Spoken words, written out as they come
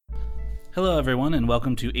Hello, everyone, and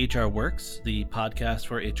welcome to HR Works, the podcast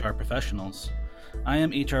for HR professionals. I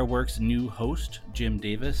am HR Works' new host, Jim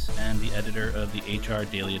Davis, and the editor of the HR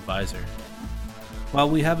Daily Advisor. While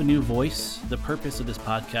we have a new voice, the purpose of this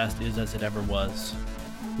podcast is as it ever was.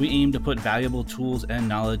 We aim to put valuable tools and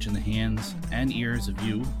knowledge in the hands and ears of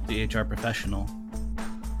you, the HR professional.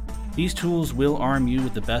 These tools will arm you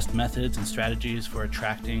with the best methods and strategies for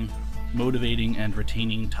attracting, motivating, and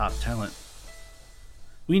retaining top talent.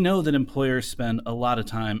 We know that employers spend a lot of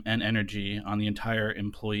time and energy on the entire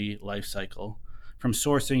employee life cycle, from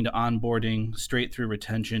sourcing to onboarding, straight through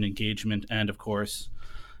retention, engagement, and, of course,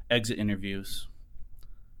 exit interviews.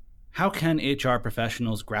 How can HR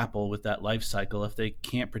professionals grapple with that life cycle if they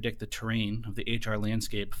can't predict the terrain of the HR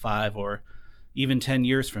landscape 5 or even 10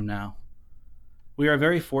 years from now? We are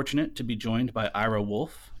very fortunate to be joined by Ira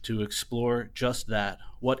Wolfe to explore just that,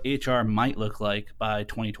 what HR might look like by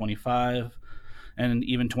 2025 and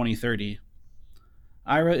even 2030.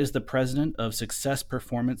 Ira is the president of Success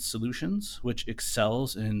Performance Solutions, which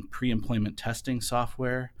excels in pre-employment testing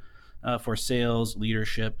software for sales,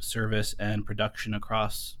 leadership, service, and production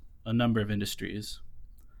across a number of industries.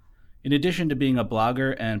 In addition to being a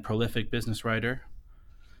blogger and prolific business writer,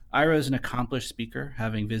 Ira is an accomplished speaker,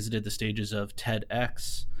 having visited the stages of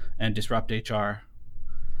TEDx and Disrupt HR.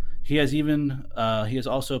 He has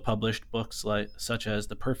also published books such as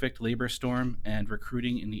The Perfect Labor Storm and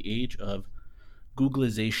Recruiting in the Age of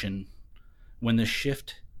Googlization, When the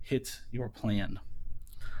Shift Hits Your Plan.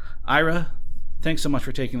 Ira, thanks so much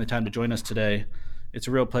for taking the time to join us today. It's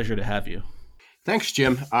a real pleasure to have you. Thanks,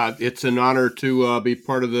 Jim. It's an honor to be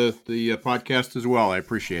part of the podcast as well. I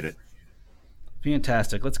appreciate it.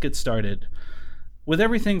 Fantastic. Let's get started. With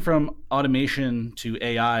everything from automation to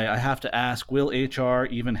AI, I have to ask, will HR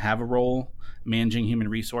even have a role managing human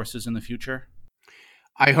resources in the future?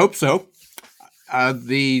 I hope so. I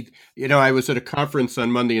was at a conference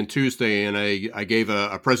on Monday and Tuesday, and I gave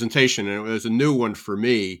a presentation, and it was a new one for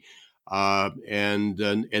me. And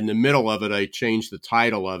in the middle of it, I changed the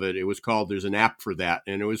title of it. It was called "There's an App for That,"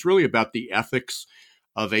 and it was really about the ethics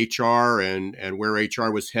of HR and where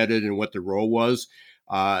HR was headed and what the role was.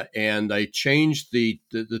 And I changed the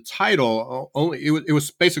title. Only it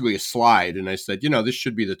was basically a slide, and I said, this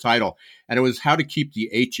should be the title, and it was how to keep the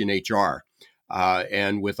H in HR.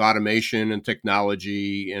 And with automation and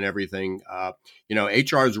technology and everything,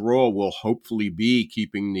 HR's role will hopefully be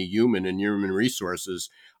keeping the human and human resources.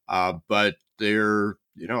 But they're,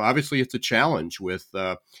 obviously it's a challenge with,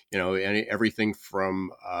 everything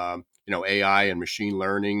from, AI and machine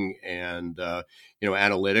learning and,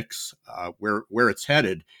 analytics, where it's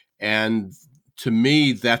headed. And to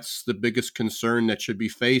me, that's the biggest concern that should be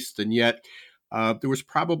faced. And yet there was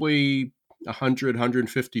probably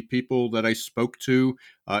 150 people that I spoke to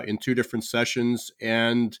in two different sessions.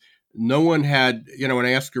 And no one had, when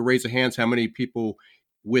I asked you to raise of hands, how many people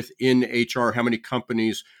within HR, how many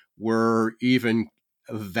companies were even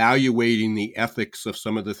evaluating the ethics of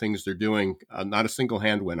some of the things they're doing, not a single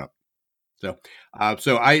hand went up. So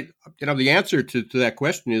the answer to that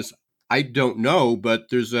question is I don't know, but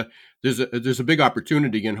there's a big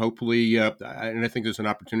opportunity, and hopefully, and I think there's an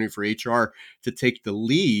opportunity for HR to take the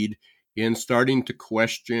lead in starting to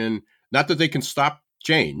question, not that they can stop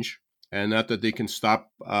change, and not that they can stop,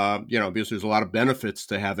 because there's a lot of benefits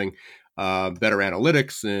to having better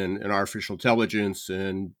analytics and artificial intelligence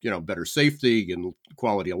and, better safety and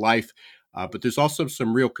quality of life. But there's also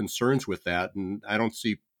some real concerns with that, and I don't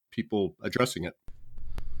see people addressing it.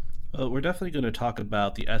 Well, we're definitely going to talk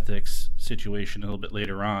about the ethics situation a little bit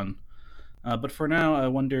later on. But for now, I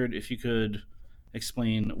wondered if you could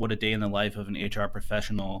explain what a day in the life of an HR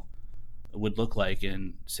professional would look like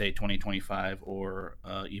in, say, 2025 or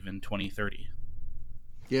even 2030.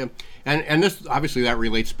 Yeah, and this obviously that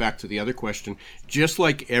relates back to the other question. Just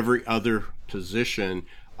like every other position,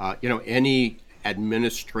 any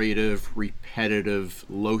administrative, repetitive,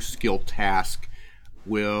 low-skill task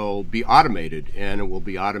will be automated, and it will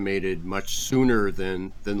be automated much sooner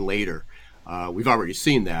than later. We've already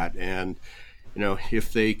seen that, and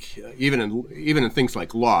if they even in things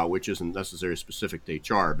like law, which isn't necessarily specific to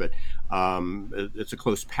HR, but it's a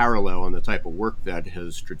close parallel on the type of work that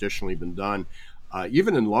has traditionally been done.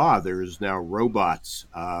 Even in law, there's now robots,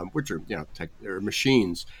 which are they're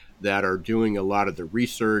machines that are doing a lot of the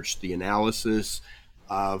research, the analysis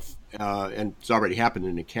of, and it's already happened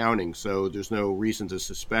in accounting. So there's no reason to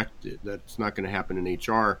suspect that it's not going to happen in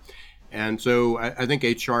HR. And so I think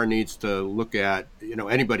HR needs to look at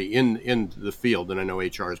anybody in the field, and I know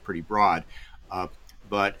HR is pretty broad,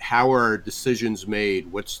 but how are decisions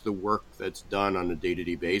made? What's the work that's done on a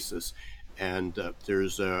day-to-day basis? And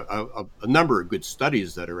there's a number of good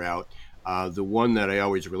studies that are out The one that I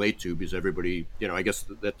always relate to, because everybody, I guess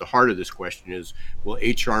that the heart of this question is, will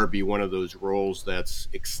HR be one of those roles that's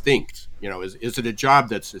extinct? Is it a job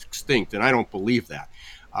that's extinct? And I don't believe that.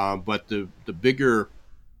 But the bigger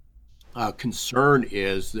concern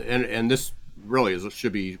is, and this really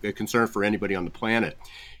should be a concern for anybody on the planet,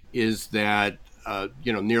 is that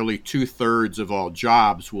nearly 2/3 of all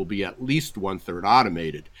jobs will be at least 1/3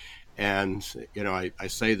 automated. And I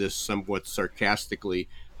say this somewhat sarcastically.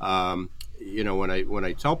 When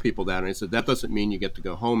I tell people that, and I said that doesn't mean you get to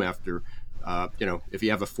go home after, if you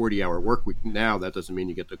have a 40-hour work week now, that doesn't mean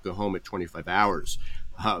you get to go home at 25 hours.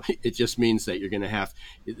 It just means that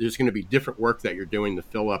there's going to be different work that you're doing to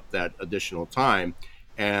fill up that additional time,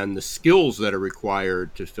 and the skills that are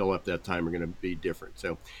required to fill up that time are going to be different.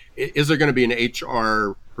 So is there going to be an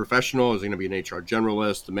HR professional? Is there going to be an HR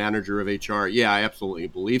generalist, the manager of HR? Yeah, I absolutely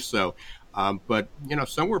believe so. But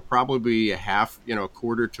somewhere probably a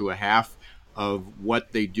quarter to a half of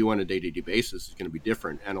what they do on a day-to-day basis is going to be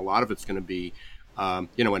different. And a lot of it's going to be,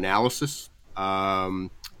 analysis.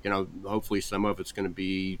 Hopefully some of it's going to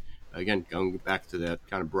be, again, going back to that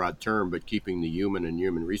kind of broad term, but keeping the human and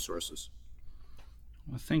human resources.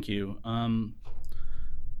 Well, thank you. What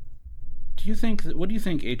do you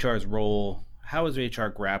think HR's role, how is HR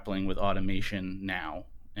grappling with automation now?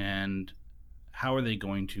 And how are they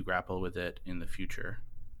going to grapple with it in the future?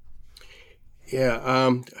 Yeah,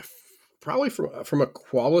 probably from a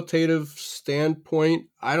qualitative standpoint,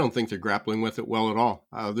 I don't think they're grappling with it well at all.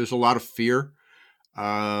 There's a lot of fear.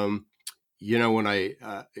 When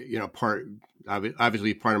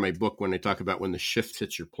obviously part of my book, when I talk about when the shift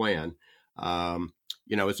hits your plan,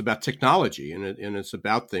 it's about technology, and it's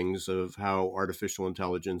about things of how artificial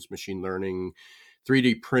intelligence, machine learning,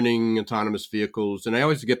 3D printing, autonomous vehicles, and I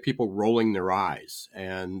always get people rolling their eyes.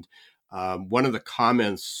 And one of the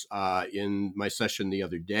comments in my session the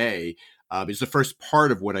other day is the first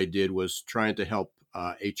part of what I did was trying to help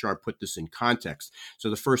HR put this in context. So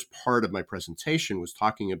the first part of my presentation was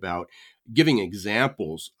talking about giving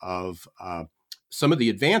examples of some of the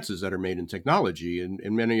advances that are made in technology, and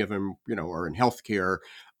many of them, are in healthcare,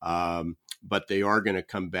 but they are going to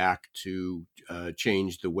come back to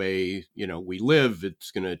change the way, we live.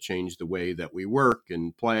 It's going to change the way that we work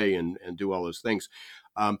and play and do all those things.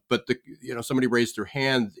 But somebody raised their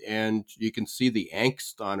hand, and you can see the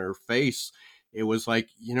angst on her face. It was like,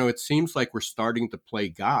 it seems like we're starting to play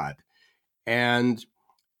God. And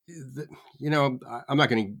I'm not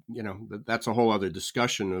going to, that's a whole other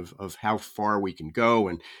discussion of how far we can go.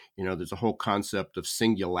 And, there's a whole concept of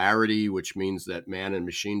singularity, which means that man and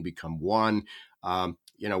machine become one.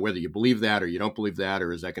 Whether you believe that or you don't believe that,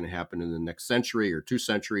 or is that going to happen in the next century or 2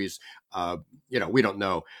 centuries? We don't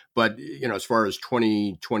know. But, as far as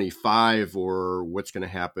 2025 or what's going to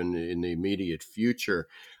happen in the immediate future,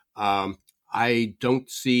 I don't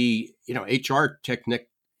see, HR technique,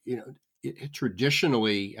 it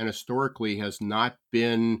traditionally and historically has not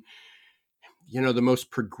been, the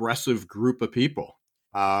most progressive group of people.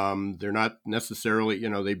 They're not necessarily,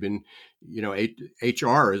 they've been,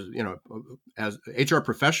 HR is, as HR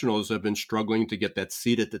professionals have been struggling to get that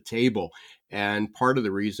seat at the table. And part of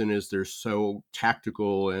the reason is they're so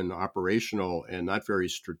tactical and operational and not very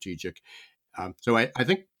strategic. So I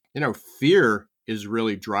think, fear is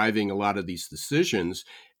really driving a lot of these decisions.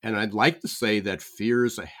 And I'd like to say that fear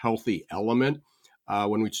is a healthy element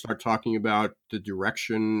when we start talking about the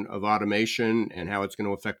direction of automation and how it's going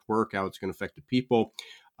to affect work, how it's going to affect the people.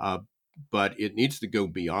 But it needs to go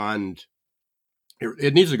beyond,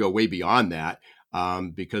 it needs to go way beyond that,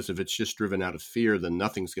 because if it's just driven out of fear, then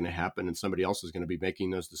nothing's going to happen and somebody else is going to be making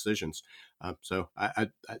those decisions. So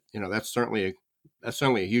that's certainly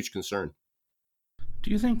a huge concern. Do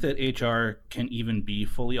you think that HR can even be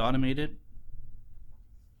fully automated?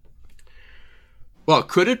 Well,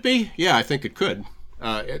 could it be? Yeah, I think it could.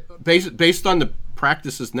 Based on the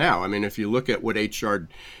practices now. I mean, if you look at what HR,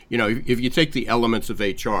 if you take the elements of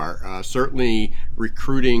HR, certainly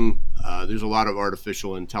recruiting, there's a lot of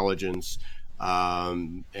artificial intelligence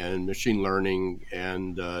and machine learning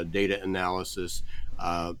and data analysis,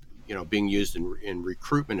 being used in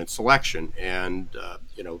recruitment and selection. And,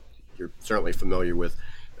 you're certainly familiar with,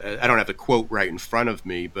 I don't have the quote right in front of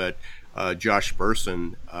me, but Josh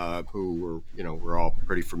Bersin, who we're all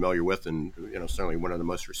pretty familiar with, and certainly one of the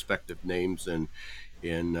most respected names in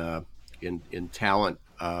talent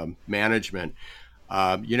management.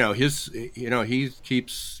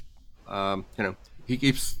 He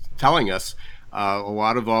keeps telling us a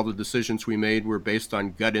lot of all the decisions we made were based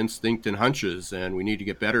on gut instinct and hunches, and we need to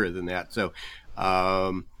get better than that. So,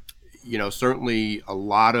 certainly a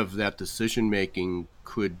lot of that decision making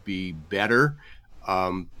could be better.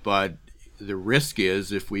 But the risk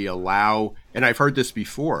is if we allow, and I've heard this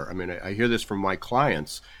before. I mean, I hear this from my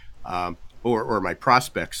clients, or my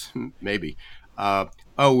prospects, maybe. Uh,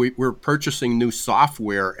 we're purchasing new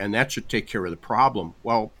software, and that should take care of the problem.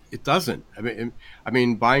 Well, it doesn't. I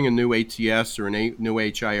mean, buying a new ATS or a new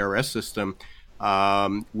HIRS system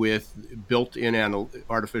with built-in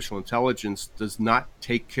artificial intelligence does not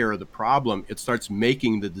take care of the problem. It starts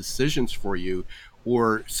making the decisions for you,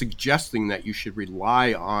 or suggesting that you should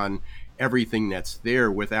rely on everything that's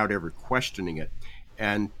there without ever questioning it.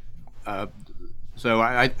 And uh, so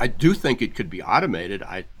I do think it could be automated.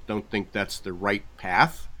 I don't think that's the right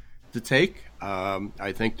path to take.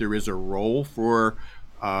 I think there is a role for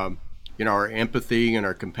our empathy and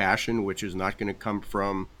our compassion, which is not going to come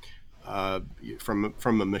from a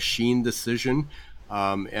machine decision.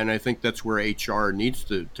 And I think that's where HR needs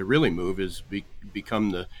to really move, is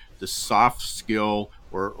become the soft skill,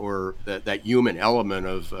 or that human element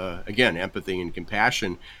of, again, empathy and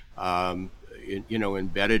compassion,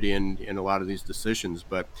 embedded in a lot of these decisions.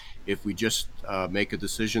 But if we just make a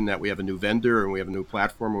decision that we have a new vendor and we have a new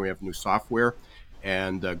platform and we have new software,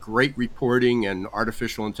 and great reporting and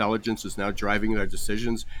artificial intelligence is now driving their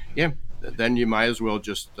decisions, then you might as well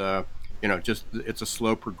just it's a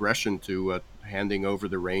slow progression to handing over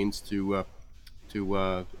the reins to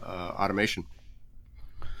automation.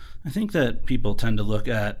 I think that people tend to look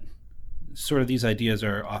at sort of these ideas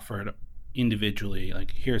are offered individually,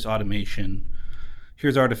 like here's automation,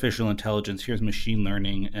 here's artificial intelligence, here's machine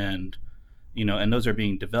learning, and and those are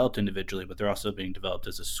being developed individually, but they're also being developed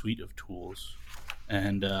as a suite of tools.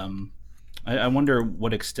 And I wonder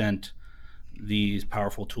what extent these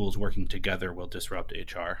powerful tools working together will disrupt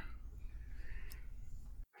HR.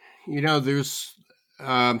 There's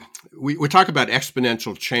we talk about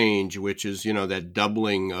exponential change, which is that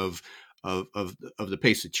doubling of the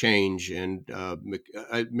pace of change. And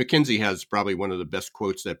McKinsey has probably one of the best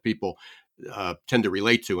quotes that people tend to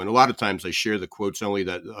relate to. And a lot of times I share the quotes only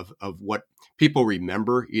that of what people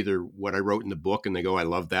remember, either what I wrote in the book and they go, I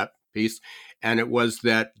love that piece. And it was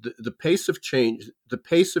that the pace of change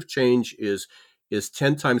is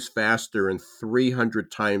 10 times faster and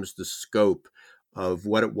 300 times the scope of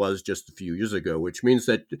what it was just a few years ago, which means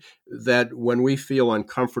that when we feel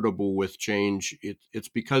uncomfortable with change, it's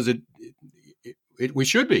because we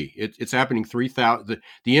should be. It's happening 3,000.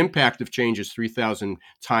 The impact of change is 3,000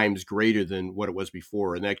 times greater than what it was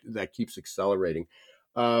before, and that keeps accelerating.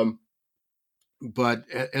 But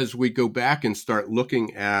as we go back and start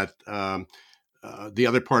looking at the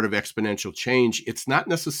other part of exponential change, it's not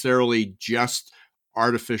necessarily just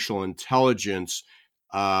artificial intelligence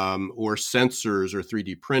or sensors or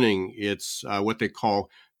 3D printing. It's what they call,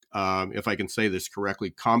 if I can say this correctly,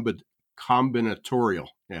 combinatorial.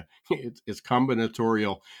 Yeah, it's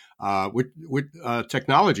combinatorial with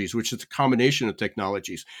technologies, which is a combination of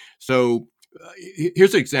technologies. So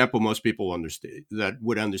here's an example most people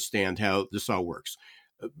would understand how this all works.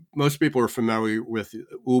 Most people are familiar with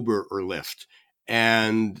Uber or Lyft,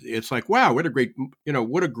 and it's like, wow, what a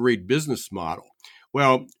great business model.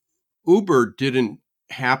 Well, Uber didn't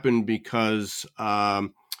happen because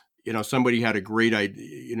somebody had a great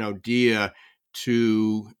idea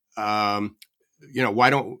to why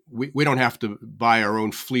don't we don't have to buy our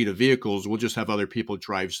own fleet of vehicles, we'll just have other people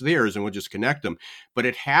drive theirs and we'll just connect them. But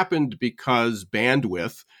it happened because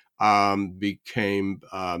bandwidth became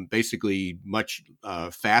basically much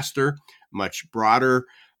faster, much broader,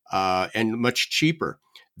 and much cheaper,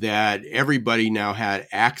 that everybody now had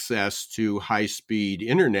access to high-speed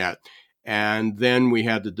internet. And then we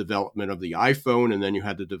had the development of the iPhone, and then you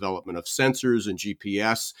had the development of sensors and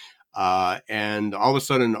GPS. And all of a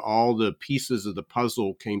sudden, all the pieces of the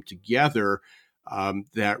puzzle came together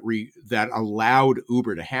that allowed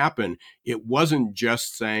Uber to happen. It wasn't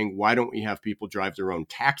just saying, why don't we have people drive their own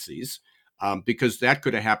taxis? Because that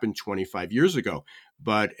could have happened 25 years ago.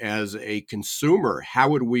 But as a consumer, how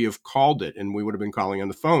would we have called it? And we would have been calling on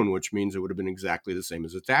the phone, which means it would have been exactly the same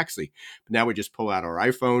as a taxi. But now we just pull out our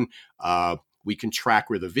iPhone. We can track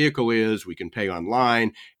where the vehicle is. We can pay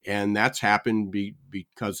online. And that's happened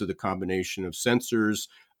because of the combination of sensors,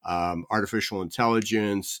 artificial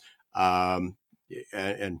intelligence, and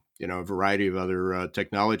a variety of other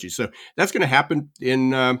technologies. So that's going to happen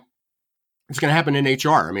it's going to happen in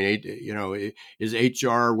HR. I mean, is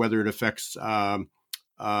HR, whether it affects,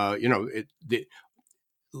 the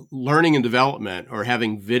learning and development, or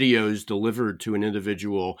having videos delivered to an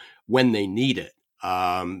individual when they need it,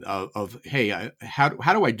 hey, how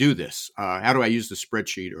do I do this? How do I use the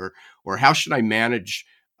spreadsheet, or how should I manage,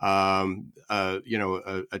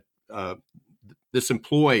 this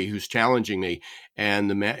employee who's challenging me,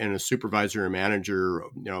 and and a supervisor or manager,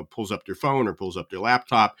 pulls up their phone or pulls up their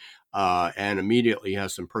laptop, and immediately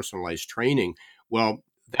has some personalized training. Well,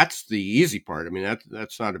 that's the easy part. I mean,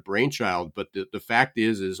 that's not a brainchild, but the fact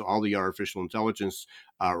is all the artificial intelligence,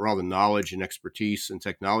 or all the knowledge and expertise and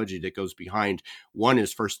technology that goes behind. One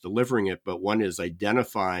is first delivering it, but one is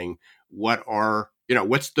identifying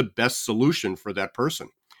what's the best solution for that person.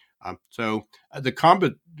 So the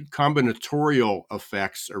combinatorial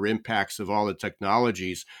effects or impacts of all the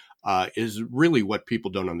technologies is really what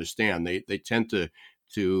people don't understand. They tend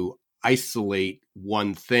to isolate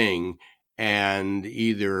one thing and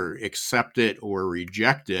either accept it or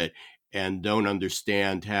reject it, and don't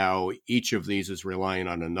understand how each of these is relying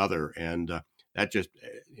on another. And that just,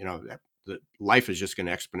 the life is just going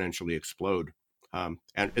to exponentially explode. And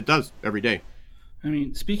it does every day. I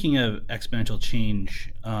mean, speaking of exponential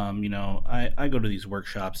change, I go to these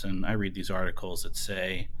workshops and I read these articles that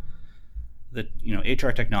say that, HR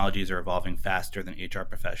technologies are evolving faster than HR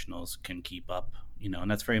professionals can keep up,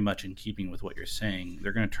 and that's very much in keeping with what you're saying.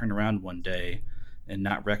 They're going to turn around one day and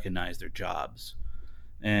not recognize their jobs.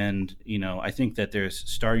 And, I think that there's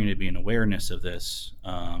starting to be an awareness of this.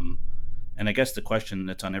 And I guess the question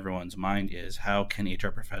that's on everyone's mind is, how can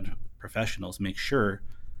HR professionals make sure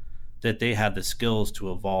that they have the skills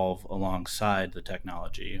to evolve alongside the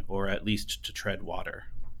technology, or at least to tread water?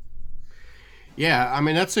 Yeah, I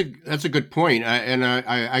mean that's a good point,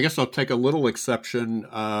 I guess I'll take a little exception,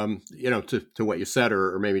 to what you said,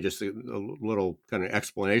 or maybe just a little kind of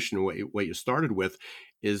explanation of what you started with,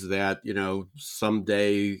 is that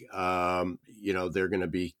someday they're going to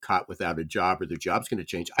be caught without a job, or their job's going to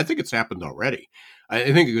change. I think it's happened already.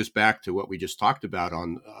 I think it goes back to what we just talked about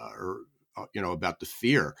about the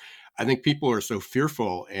fear. I think people are so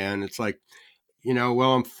fearful, and it's like,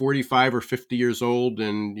 well, I'm 45 or 50 years old,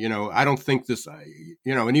 and, I don't think this,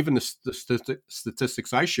 and even the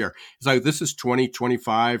statistics I share, is like, this is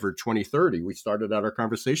 2025 or 2030. We started out our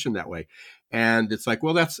conversation that way. And it's like,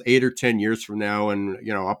 well, that's 8 or 10 years from now. And,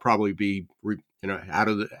 I'll probably be, out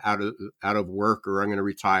of work, or I'm going to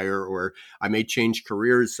retire, or I may change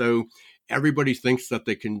careers. So everybody thinks that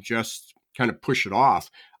they can just kind of push it off.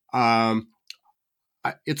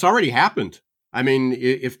 It's already happened. I mean,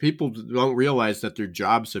 if people don't realize that their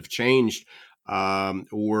jobs have changed,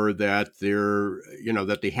 or that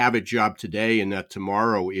that they have a job today and that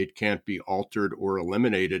tomorrow it can't be altered or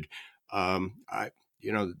eliminated,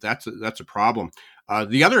 that's a problem.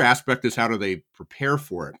 The other aspect is, how do they prepare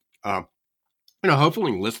for it?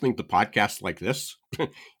 Hopefully listening to podcasts like this,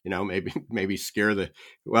 maybe scare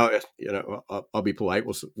I'll be polite.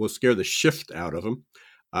 We'll scare the shift out of them.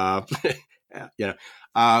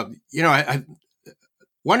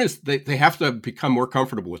 One is they have to become more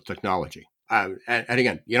comfortable with technology. And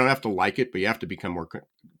again, you don't have to like it, but you have to become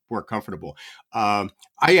more comfortable. I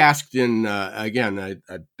asked again,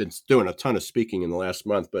 I've been doing a ton of speaking in the last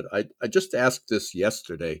month, but I just asked this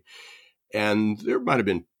yesterday, and there might have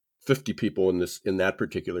been 50 people in that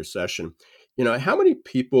particular session. How many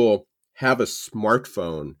people have a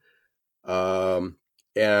smartphone,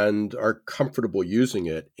 and are comfortable using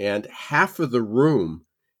it? And half of the room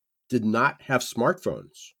did not have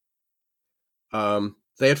smartphones.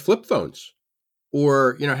 They had flip phones.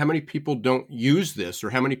 Or, how many people don't use this, or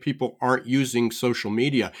how many people aren't using social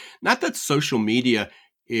media? Not that social media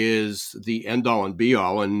is the end all and be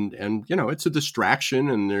all, and it's a distraction,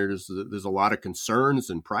 and there's a lot of concerns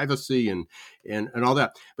and privacy and all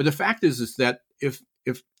that. But the fact is that if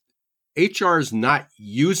HR is not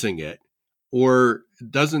using it, or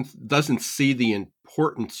doesn't see the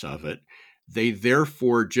importance of it, they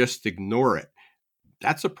therefore just ignore it.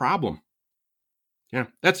 That's a problem. Yeah,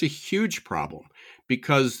 that's a huge problem,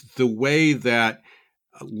 because the way that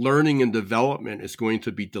learning and development is going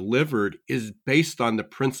to be delivered is based on the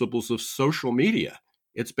principles of social media.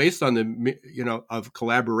 It's based on of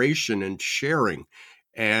collaboration and sharing.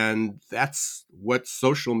 And that's what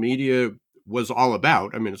social media was all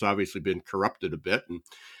about. I mean, it's obviously been corrupted a bit,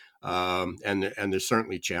 and there's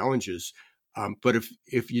certainly challenges. But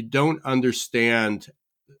if you don't understand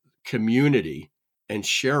community and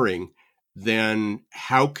sharing, then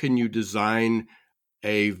how can you design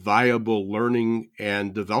a viable learning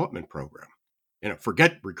and development program?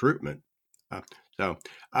 Forget recruitment. So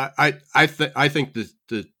I think the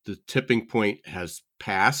tipping point has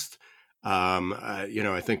passed.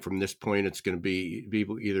 I think from this point, it's going to be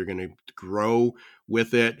people either going to grow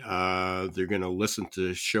with it. They're going to listen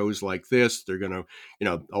to shows like this. They're going to,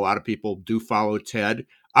 a lot of people do follow TED.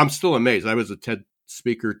 I'm still amazed. I was a TEDx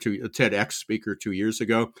speaker 2 years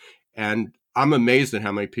ago, and I'm amazed at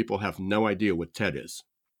how many people have no idea what TED is.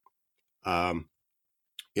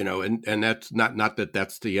 And that's not that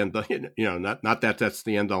that's the end, not that that's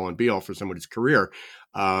the end all and be all for somebody's career.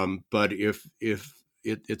 But if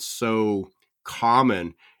it's so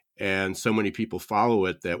common and so many people follow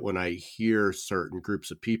it, that when I hear certain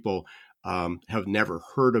groups of people have never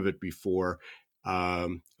heard of it before,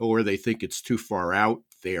 or they think it's too far out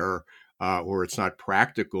there, or it's not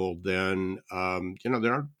practical, then they're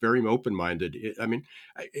not very open-minded.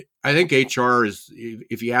 I think HR is,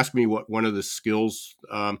 if you ask me what one of the skills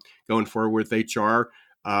going forward with HR,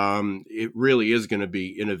 it really is going to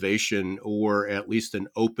be innovation, or at least an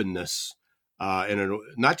openness,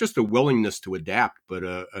 not just a willingness to adapt, but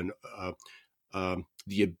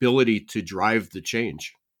the ability to drive the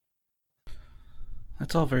change.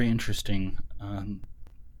 That's all very interesting.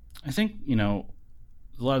 I think, a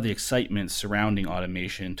lot of the excitement surrounding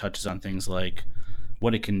automation touches on things like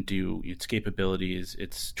what it can do, its capabilities,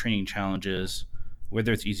 its training challenges,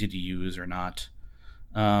 whether it's easy to use or not.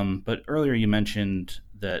 But earlier you mentioned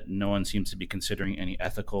that no one seems to be considering any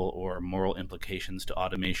ethical or moral implications to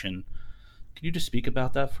automation. Can you just speak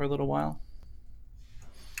about that for a little while?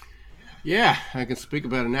 Yeah, I can speak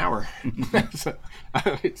about an hour. That's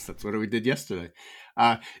what we did yesterday.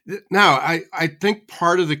 Now, I think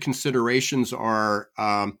part of the considerations are,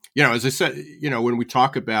 as I said, when we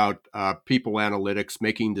talk about people analytics,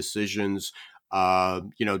 making decisions,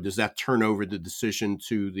 does that turn over the decision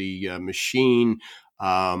to the machine?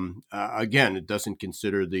 Again, it doesn't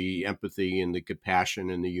consider the empathy and the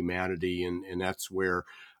compassion and the humanity, and that's where,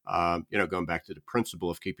 going back to the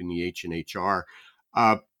principle of keeping the H in HR.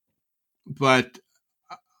 But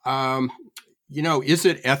is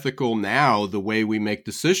it ethical now the way we make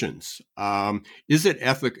decisions? Is it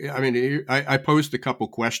ethical? I posed a couple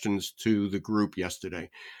questions to the group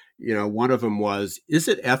yesterday. One of them was, is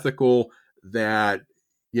it ethical that,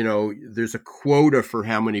 there's a quota for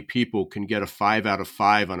how many people can get a 5 out of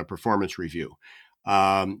 5 on a performance review?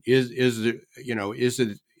 Is it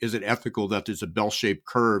ethical that there's a bell-shaped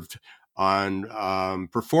curve on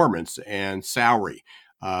performance and salary?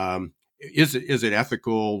 Is it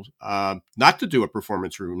ethical not to do a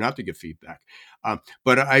performance review, not to give feedback?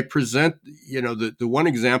 But I present, the one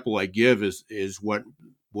example I give is what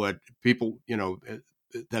people,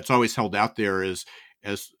 that's always held out there as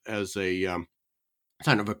a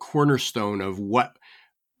kind of a cornerstone of what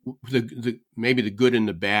maybe the good and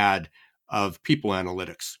the bad of people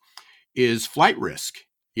analytics is flight risk.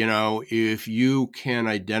 If you can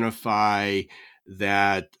identify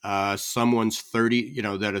that someone's 30,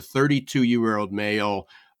 that a 32-year-old male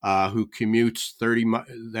who commutes 30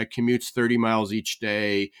 miles each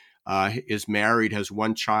day, is married, has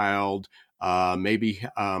one child, maybe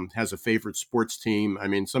has a favorite sports team.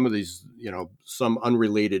 Some of these, some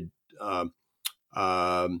unrelated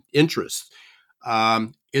interests,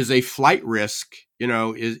 is a flight risk,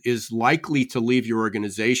 is likely to leave your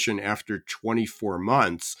organization after 24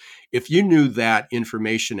 months. If you knew that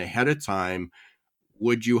information ahead of time,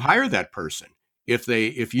 would you hire that person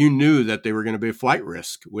if you knew that they were going to be a flight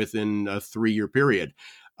risk within a 3-year period?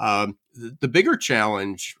 The bigger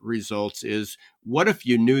challenge results is, what if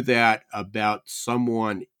you knew that about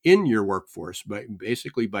someone in your workforce,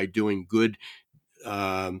 basically by doing good,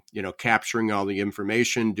 capturing all the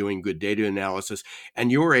information, doing good data analysis,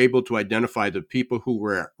 and you were able to identify the people who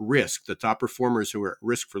were at risk, the top performers who were at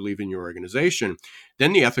risk for leaving your organization.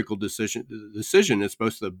 Then the ethical decision is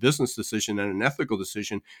both a business decision and an ethical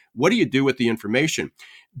decision. What do you do with the information?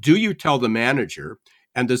 Do you tell the manager,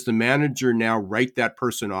 and does the manager now write that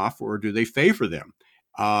person off, or do they favor them?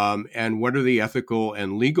 And what are the ethical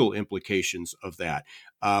and legal implications of that?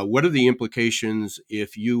 What are the implications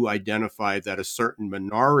if you identify that a certain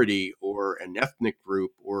minority or an ethnic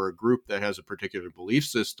group or a group that has a particular belief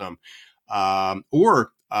system,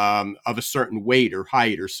 or of a certain weight or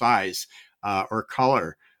height or size or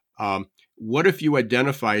color? What if you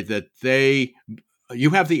identify that you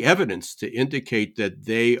have the evidence to indicate that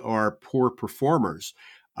they are poor performers,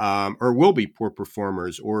 or will be poor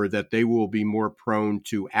performers, or that they will be more prone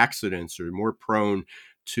to accidents or more prone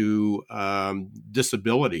to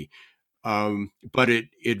disability, but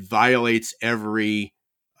it violates every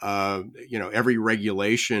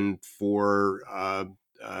regulation for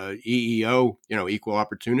EEO, equal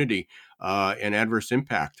opportunity and adverse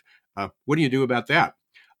impact. What do you do about that?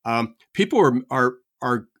 People are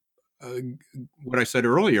what I said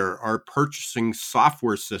earlier, are purchasing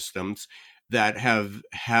software systems that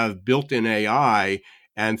have built-in AI,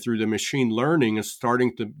 and through the machine learning is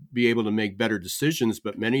starting to be able to make better decisions.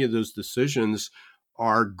 But many of those decisions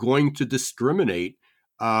are going to discriminate,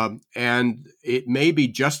 and it may be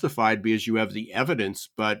justified because you have the evidence,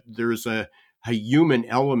 but there's a a human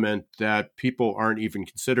element that people aren't even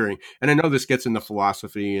considering. And I know this gets into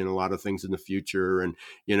philosophy and a lot of things in the future and,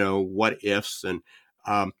 what ifs. And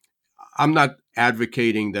I'm not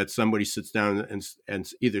advocating that somebody sits down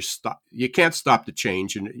and either stop. You can't stop the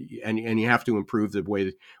change, and you have to improve the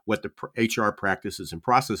way what the HR practices and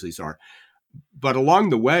processes are. But along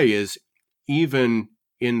the way is even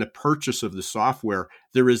in the purchase of the software,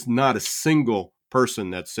 there is not a single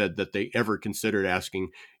person that said that they ever considered asking,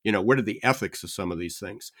 what are the ethics of some of these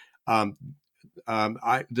things?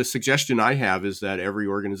 The suggestion I have is that every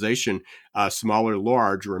organization, small or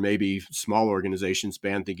large, or maybe small organizations,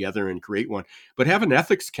 band together and create one, but have an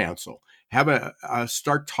ethics council. Have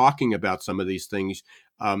start talking about some of these things.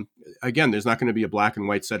 Again, there's not going to be a black and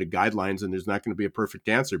white set of guidelines, and there's not going to be a perfect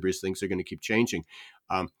answer because things are going to keep changing.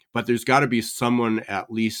 But there's got to be someone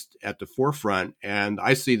at least at the forefront, and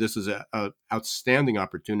I see this as an outstanding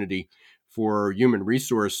opportunity for human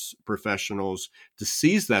resource professionals to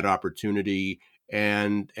seize that opportunity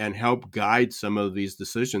and help guide some of these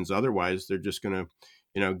decisions. Otherwise, they're just going to,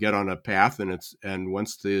 get on a path, and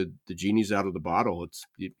once the genie's out of the bottle,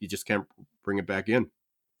 you just can't bring it back in.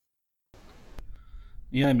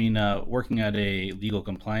 Yeah, I mean, working at a legal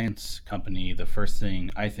compliance company, the first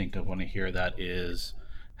thing I think of when I hear that is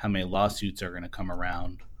how many lawsuits are going to come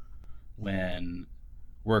around when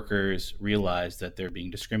workers realize that they're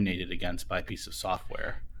being discriminated against by a piece of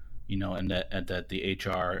software, and that the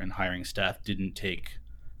HR and hiring staff didn't take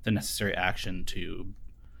the necessary action to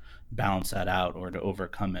balance that out or to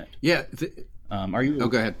overcome it. Yeah. Are you? Oh,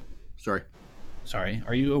 go ahead. Sorry.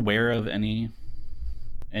 Are you aware of any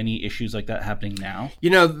issues like that happening now?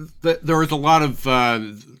 There was a lot of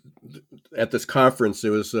at this conference.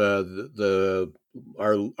 There was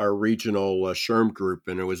our regional SHRM group,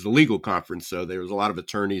 and it was the legal conference. So there was a lot of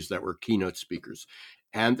attorneys that were keynote speakers,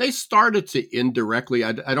 and they started to indirectly.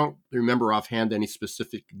 I don't remember offhand any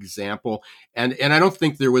specific example, and I don't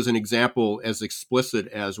think there was an example as explicit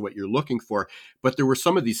as what you're looking for. But there were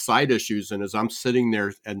some of these side issues, and as I'm sitting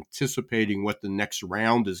there anticipating what the next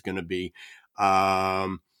round is going to be.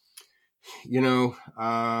 I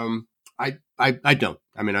don't.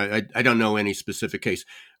 I mean, I don't know any specific case,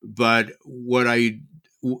 but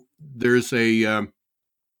there's a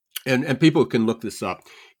and people can look this up.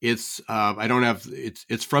 It's I don't have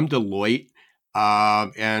it's from Deloitte,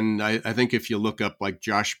 and I think if you look up like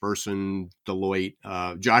Josh Bersin,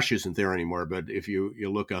 Deloitte, Josh isn't there anymore, but if you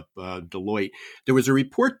look up Deloitte, there was a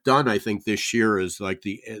report done I think this year is like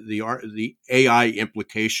the AI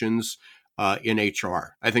implications in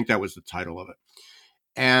HR. I think that was the title of it.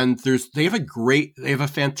 And they have a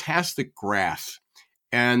fantastic graph.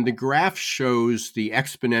 And the graph shows the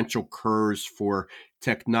exponential curves for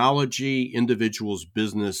technology, individuals,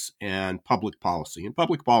 business, and public policy. And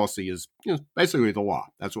public policy is basically the law.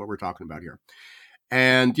 That's what we're talking about here.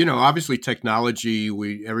 And, obviously technology,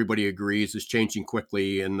 everybody agrees, is changing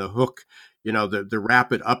quickly. And the hook, the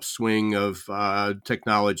rapid upswing of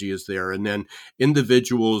technology is there. And then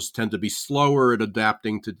individuals tend to be slower at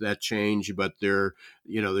adapting to that change, but there's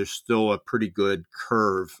still a pretty good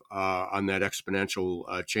curve on that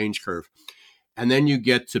exponential change curve. And then you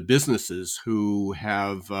get to businesses who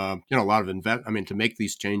have, a lot of to make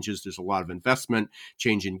these changes, there's a lot of investment,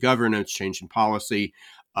 change in governance, change in policy.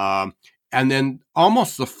 And then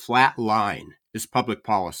almost the flat line is public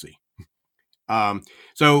policy.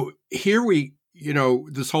 So here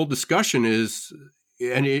this whole discussion is,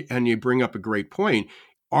 and you bring up a great point.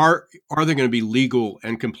 Are there going to be legal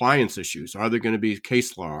and compliance issues? Are there going to be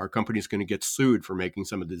case law? Are companies going to get sued for making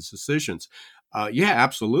some of these decisions? Yeah,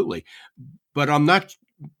 absolutely. But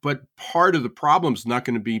But part of the problem is not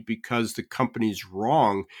going to be because the company's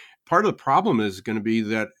wrong. Part of the problem is going to be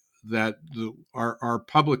that our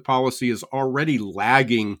public policy is already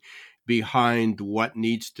lagging behind what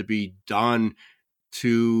needs to be done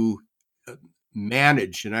to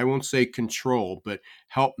manage, and I won't say control, but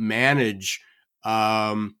help manage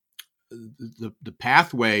the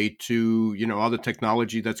pathway to all the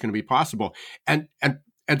technology that's going to be possible, and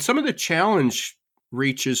some of the challenge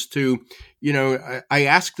reaches to I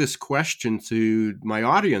ask this question to my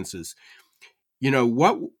audiences.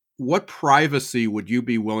 What privacy would you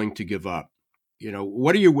be willing to give up?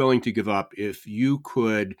 What are you willing to give up if you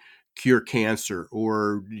could cure cancer?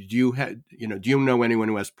 Or do you know anyone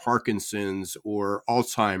who has Parkinson's or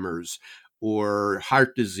Alzheimer's or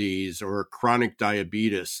heart disease or chronic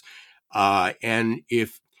diabetes? And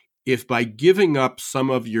if by giving up some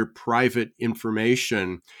of your private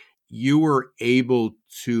information, you were able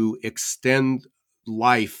to extend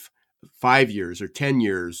life 5 years or 10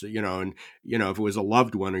 years, and if it was a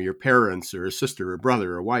loved one or your parents or a sister or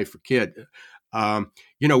brother or wife or kid,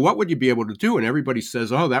 What would you be able to do? And everybody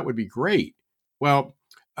says, oh, that would be great. Well,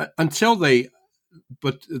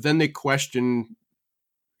 but then they question,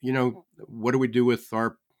 what do we do with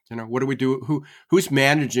our, what do we do? Who's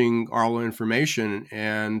managing all the information?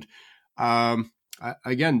 And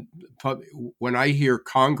again, when I hear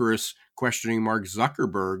Congress questioning Mark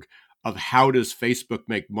Zuckerberg of how does Facebook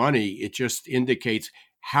make money, it just indicates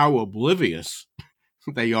how oblivious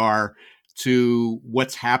they are to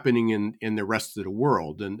what's happening in the rest of the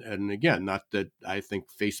world. And again, not that I think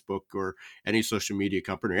Facebook or any social media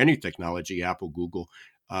company or any technology, Apple, Google,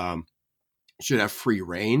 should have free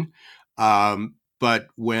reign. But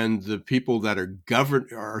when the people that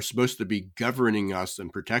are supposed to be governing us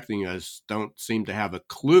and protecting us don't seem to have a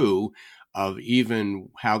clue of even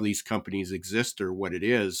how these companies exist or what it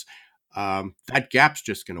is, that gap's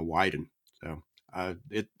just going to widen. So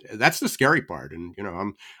that's the scary part. And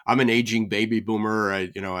I'm an aging baby boomer.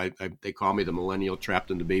 They call me the millennial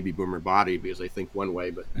trapped in the baby boomer body because I think one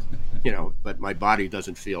way, but but my body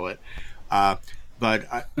doesn't feel it. But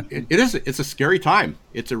it's a scary time.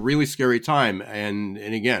 It's a really scary time. And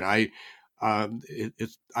again, I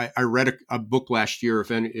read a book last year.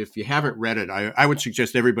 If you haven't read it, I would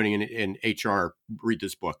suggest everybody in HR read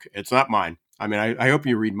this book. It's not mine. I mean, I hope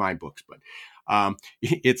you read my books, but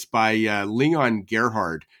it's by Leon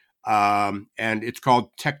Gerhard, and it's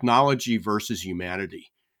called Technology versus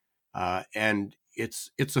Humanity. And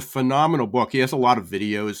it's a phenomenal book. He has a lot of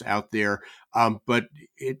videos out there, but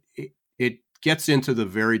it gets into the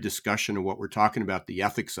very discussion of what we're talking about, the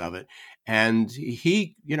ethics of it. And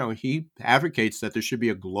he advocates that there should be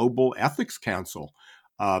a global ethics council.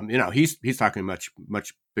 He's talking much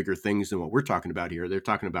bigger things than what we're talking about here. They're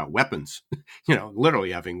talking about weapons,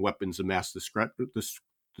 literally having weapons of mass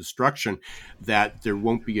destruction, that there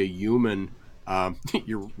won't be a human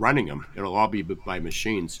you're running them. It'll all be by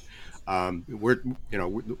machines.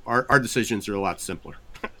 Our decisions are a lot simpler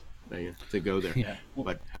to go there. Yeah.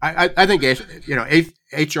 But I think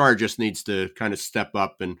HR just needs to kind of step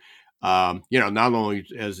up and not only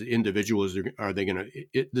as individuals are they going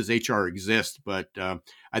to does HR exist, but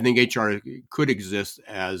I think HR could exist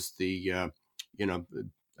as the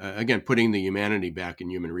again putting the humanity back in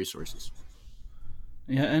human resources.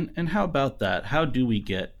 Yeah, and how about that? How do we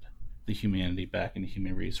get the humanity back into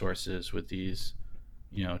human resources with these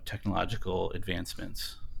technological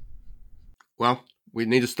advancements? Well, we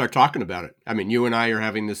need to start talking about it. I mean, you and I are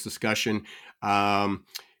having this discussion. I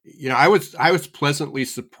was pleasantly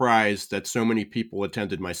surprised that so many people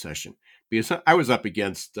attended my session because I was up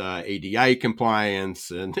against ADI compliance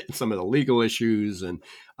and some of the legal issues, and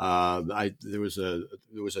there was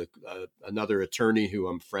another attorney who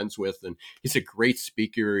I'm friends with, and he's a great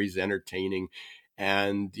speaker. He's entertaining.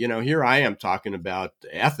 And, here I am talking about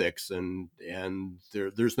ethics and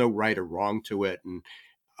there's no right or wrong to it. And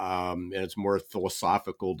it's more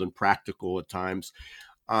philosophical than practical at times.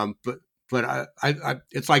 But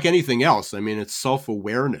it's like anything else. I mean, it's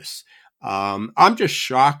self-awareness. I'm just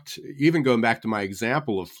shocked, even going back to my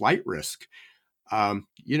example of flight risk.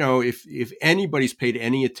 If anybody's paid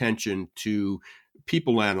any attention to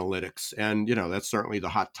people analytics, and, that's certainly the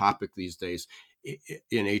hot topic these days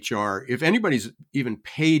in HR, if anybody's even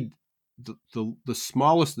paid the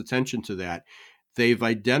smallest attention to that, they've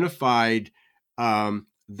identified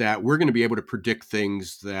that we're going to be able to predict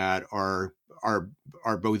things that are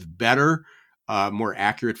both better, more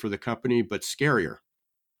accurate for the company, but scarier.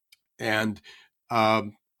 And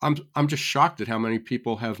I'm just shocked at how many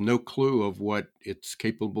people have no clue of what it's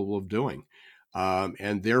capable of doing.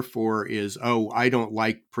 And therefore I don't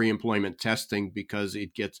like pre-employment testing because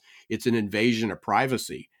it's an invasion of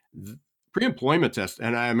privacy. Pre-employment test,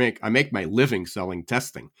 and I make my living selling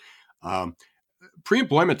testing.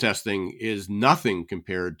 Pre-employment testing is nothing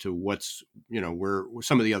compared to what's where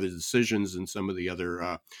some of the other decisions and some of the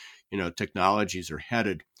other technologies are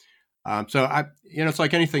headed. So it's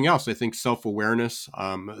like anything else. I think self-awareness.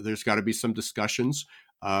 There's got to be some discussions.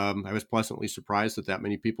 I was pleasantly surprised that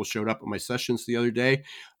many people showed up at my sessions the other day.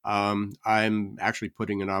 I'm actually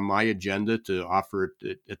putting it on my agenda to offer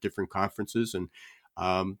it at different conferences, and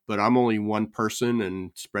but I'm only one person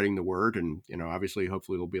and spreading the word. And obviously,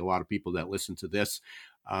 hopefully, there'll be a lot of people that listen to this.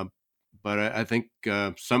 But I think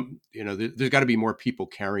there's got to be more people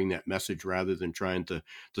carrying that message rather than trying to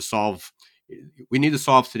solve. We need to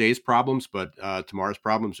solve today's problems, but tomorrow's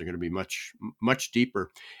problems are going to be much, much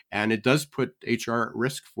deeper. And it does put HR at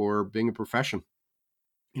risk for being a profession.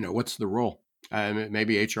 What's the role?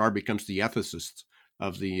 Maybe HR becomes the ethicist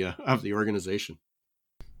of the organization.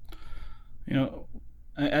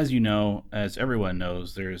 As everyone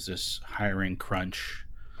knows, there's this hiring crunch.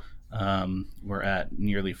 We're at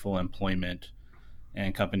nearly full employment.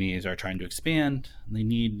 and companies are trying to expand. They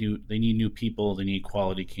need new people. They need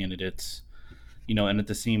quality candidates. And at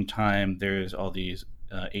the same time, there's all these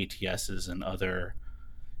ATSs and other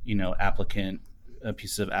applicant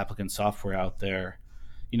pieces of applicant software out there.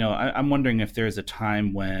 I'm wondering if there's a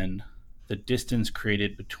time when the distance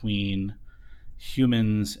created between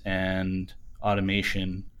humans and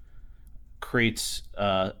automation creates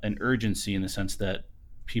an urgency in the sense that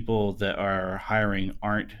people that are hiring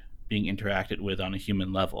aren't being interacted with on a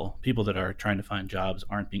human level. People that are trying to find jobs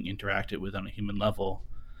aren't being interacted with on a human level,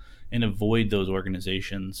 and avoid those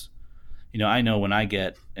organizations. I know when I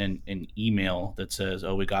get an email that says,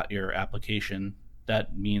 "Oh, we got your application,"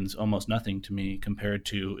 that means almost nothing to me compared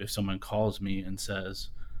to if someone calls me and says,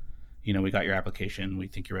 "We got your application. We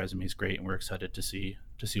think your resume is great, and we're excited to see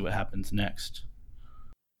what happens next."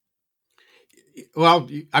 Well,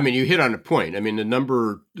 I mean, you hit on a point. I mean,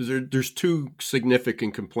 there's two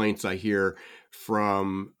significant complaints I hear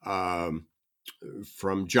from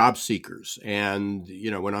job seekers, and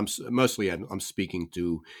when I'm speaking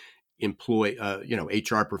to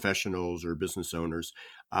HR professionals or business owners,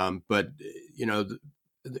 but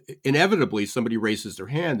inevitably somebody raises their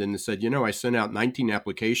hand and said, I sent out 19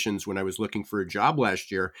 applications when I was looking for a job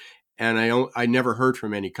last year, and I never heard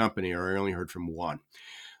from any company, or I only heard from one.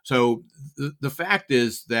 So the fact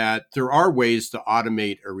is that there are ways to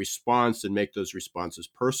automate a response and make those responses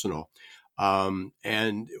personal.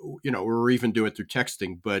 And we're even doing it through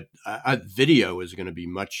texting, but video is going to be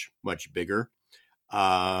much, much bigger.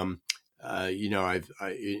 In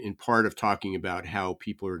part of talking about how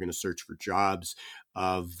people are going to search for jobs,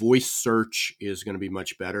 voice search is going to be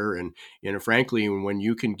much better. And, frankly, when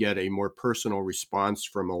you can get a more personal response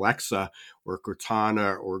from Alexa or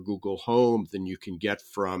Cortana or Google Home than you can get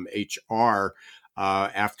from HR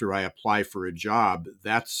after I apply for a job,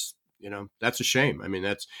 that's a shame. I mean,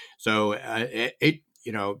 that's so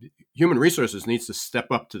human resources needs to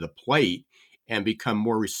step up to the plate and become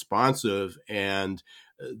more responsive.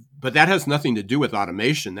 But that has nothing to do with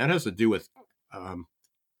automation. That has to do with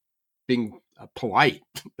being polite.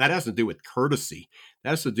 That has to do with courtesy.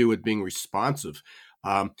 That has to do with being responsive.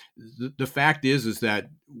 The fact is that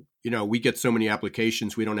we get so many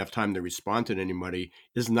applications, we don't have time to respond to anybody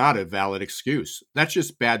is not a valid excuse. That's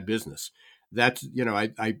just bad business. That's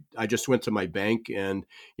I just went to my bank, and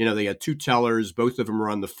they had two tellers. Both of them are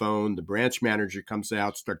on the phone. The branch manager comes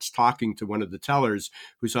out, starts talking to one of the tellers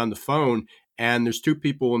who's on the phone, and there's two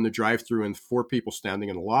people in the drive-thru and four people standing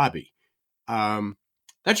in the lobby.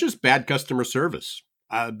 That's just bad customer service.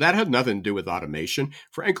 That had nothing to do with automation.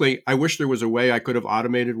 Frankly, I wish there was a way I could have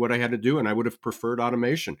automated what I had to do, and I would have preferred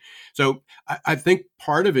automation. So I think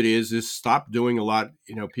part of it is stop doing a lot.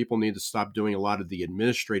 People need to stop doing a lot of the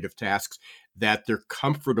administrative tasks that they're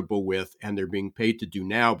comfortable with and they're being paid to do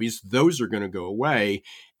now, because those are going to go away.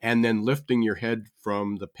 And then lifting your head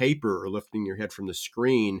from the paper or lifting your head from the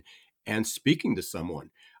screen and speaking to someone.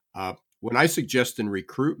 When I suggest in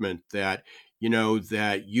recruitment that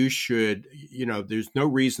that you should, there's no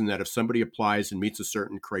reason that if somebody applies and meets a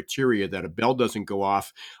certain criteria that a bell doesn't go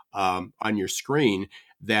off on your screen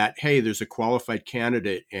that, hey, there's a qualified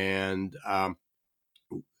candidate and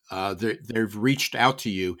they've reached out to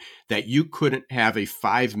you, that you couldn't have a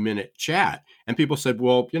 5-minute chat. And people said,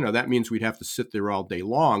 well, that means we'd have to sit there all day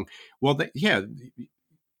long. Well,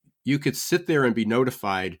 you could sit there and be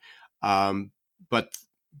notified. But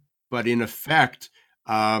in effect,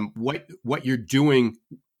 what you're doing,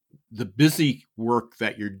 the busy work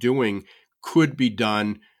that you're doing could be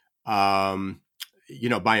done, by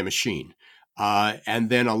a machine, and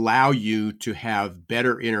then allow you to have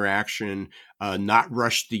better interaction, not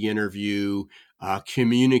rush the interview,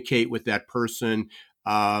 communicate with that person,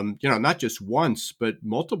 not just once, but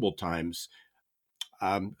multiple times.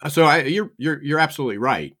 So you're absolutely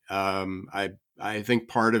right. I think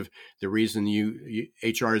part of the reason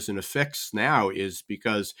HR is in a fix now is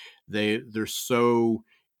because they're so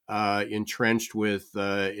entrenched with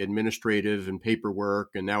administrative and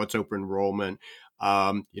paperwork, and now it's open enrollment.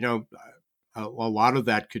 A lot of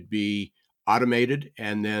that could be automated,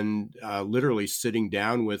 and then literally sitting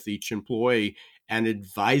down with each employee and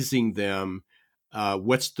advising them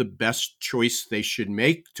what's the best choice they should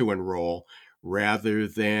make to enroll, rather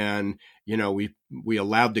than we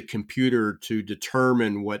allowed the computer to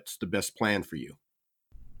determine what's the best plan for you.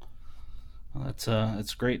 Well,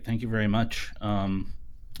 that's great. Thank you very much.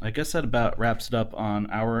 I guess that about wraps it up on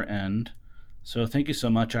our end. So thank you so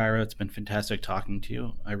much, Ira. It's been fantastic talking to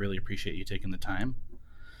you. I really appreciate you taking the time.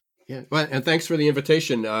 Yeah, well, and thanks for the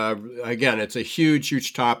invitation. Again, it's a huge,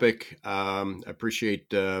 huge topic. I appreciate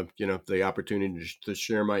the opportunity to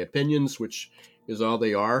share my opinions, which is all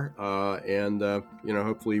they are. And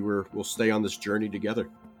hopefully we'll stay on this journey together.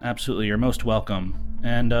 Absolutely. You're most welcome.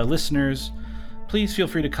 And listeners, please feel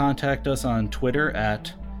free to contact us on Twitter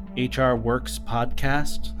at HR Works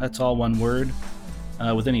Podcast. That's all one word.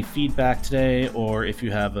 With any feedback today, or if you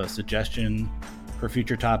have a suggestion for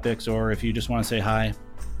future topics, or if you just want to say hi.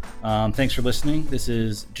 Thanks for listening. This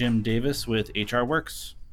is Jim Davis with HR Works.